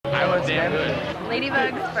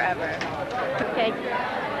Ladybugs forever. Okay.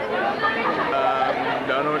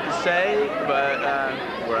 Don't know what to say, but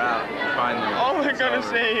we're out finally. All I'm gonna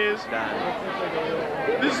say is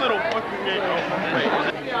this little fucking game.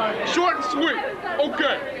 Short and sweet.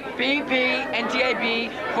 Okay. BP and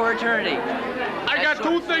TAB for eternity. I got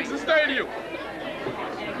two things to say to you.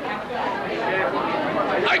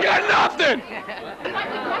 I got nothing.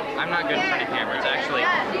 I'm not good in front of cameras, actually.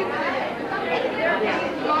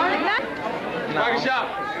 Knock a shot.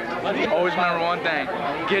 Always remember one thing.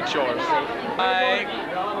 Get yours. Bye.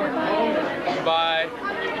 Bye.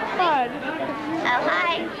 Fun. Oh,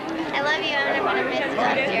 hi. I love you. I'm gonna miss you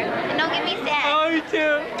last year. And don't get me sad. Oh, you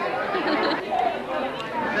too.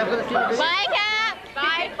 Bye, Cap.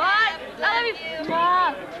 Bye. Bye. I love you.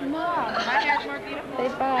 Mwah. Mwah. My hair's more beautiful. Say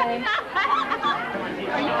bye.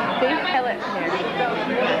 Big pellet hair.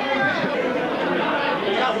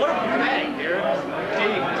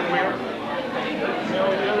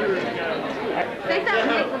 Say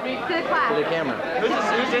something to the class. To the camera. Who's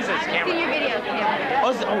this camera? Senior video camera.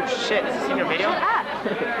 Oh shit, this is senior video? Shut up.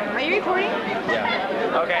 Are you recording?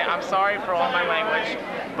 Yeah. Okay, I'm sorry for all my language,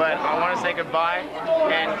 but I want to say goodbye,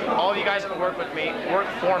 and all of you guys who work for me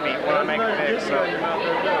when I make a vid, so,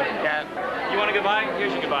 yeah. You want a goodbye?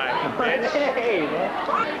 Here's your goodbye. Hey, man.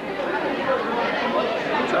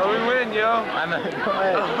 That's how we win, yo. Go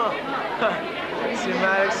ahead.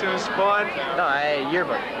 Cinematic, soon spawn. No,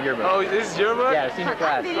 yearbook. Oh, this is your book? Yeah, senior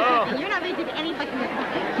class. Oh. You're not making any fucking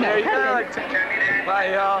Yeah, you're kind of like.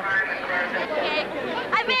 Bye, y'all. Okay.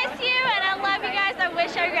 I miss you and I love you guys. I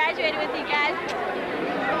wish I graduated with you guys.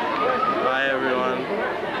 Bye, everyone.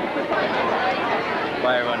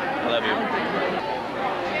 Bye, everyone. I love you.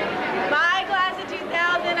 Bye, class of 2000.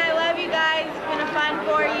 I love you guys. It's been a fun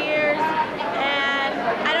 4 years. And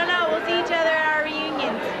I don't know, we'll see each other at our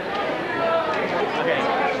reunions. Okay.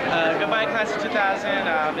 Goodbye, class of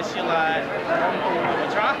 2000. Miss you a lot.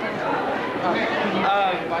 What's wrong?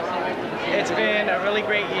 It's been a really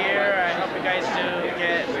great year. I hope you guys do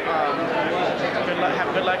get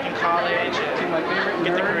have good luck in college and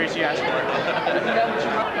get the careers you ask for.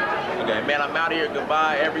 Okay, man, I'm out of here.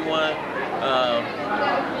 Goodbye, everyone.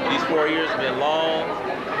 These 4 years have been long.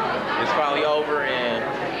 It's finally over, and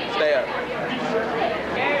stay up.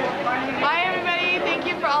 Bye, everybody. Thank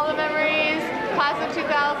you for all the memories. Class of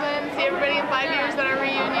 2000. See everybody in 5 years at our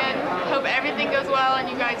reunion. Hope everything goes well and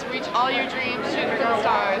you guys reach all your dreams, shooting for the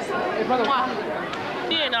stars. Mwah.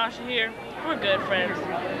 Me and Asha here. We're good friends.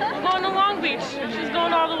 We're going to Long Beach. She's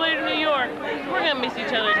going all the way to New York. We're going to miss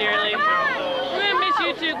each other dearly. We're going to miss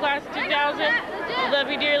you too, class of 2000. I love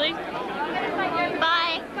you dearly.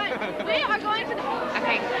 Bye. We are going to the...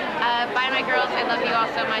 Okay, bye my girls, I love you all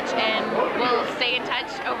so much, and we'll stay in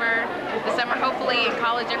touch over the summer, hopefully, in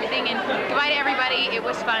college, everything, and goodbye to everybody. It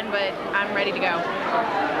was fun, but I'm ready to go.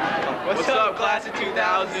 What's up, class of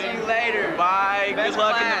 2000? See you later. Bye. Best Good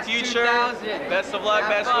luck in class, the future. 2000. Best of luck, Have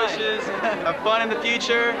best fun. wishes. Have fun in the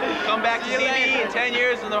future. Come back to See you CB later. in 10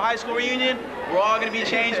 years in the high school reunion. We're all going to be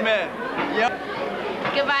changed men. Yep.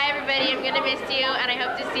 Goodbye, everybody. I'm gonna miss you, and I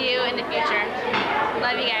hope to see you in the future.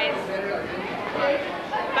 Love you guys.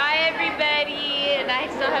 Bye, everybody. And I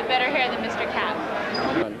still have better hair than Mr. Cap.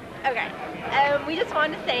 Okay. We just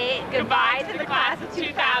wanted to say goodbye to the class of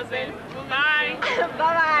 2000. Bye.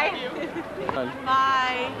 Bye-bye.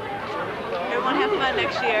 Bye. Everyone have fun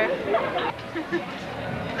next year.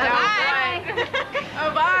 Bye.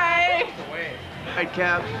 Oh, bye. All right,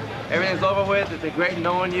 Cap. Everything's over with. It's been great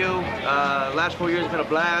knowing you. Last 4 years have been a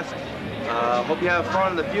blast. Hope you have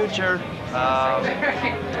fun in the future. I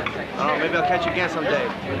don't know, maybe I'll catch you again someday.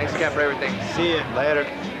 Thanks, Cap, for everything. See you later.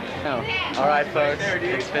 Oh. All right, folks.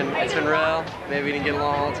 It's been real. Maybe we didn't get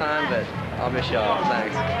along all the time, but I'll miss y'all.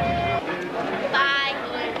 Thanks. Bye.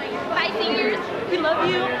 Bye, seniors. We love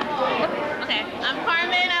you. Okay, I'm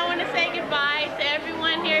Carmen. I want to say goodbye to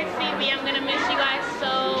everyone here at CB. I'm going to miss you guys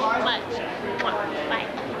so much. Bye.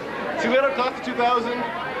 See you later, class of 2000.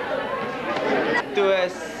 Tú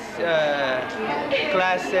es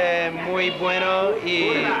clase muy bueno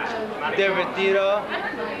y divertido.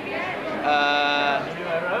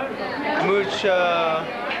 Mucho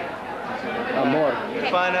Amor.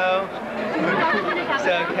 funo.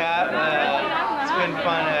 So, Cap, it's been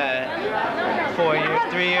fun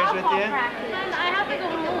 3 years with you.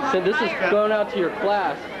 So this is going out to your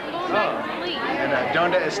class. And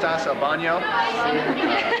 ¿dónde estás el baño?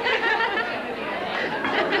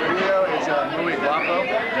 Rio is muy guapo.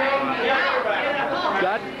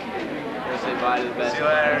 Got Say bye to the best. See you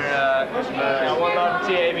later. One love to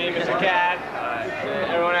TAB, Mr. Cat.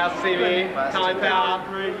 Everyone else, CB. Tommy Powell.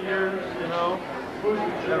 Great years, you know.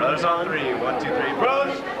 Brothers on 3. 1, 2, 3.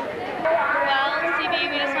 Bros!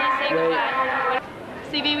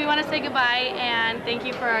 CB, we want to say goodbye and thank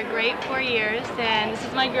you for our great 4 years. And this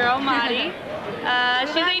is my girl, Madi.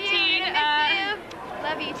 She's 18.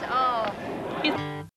 Love you to all.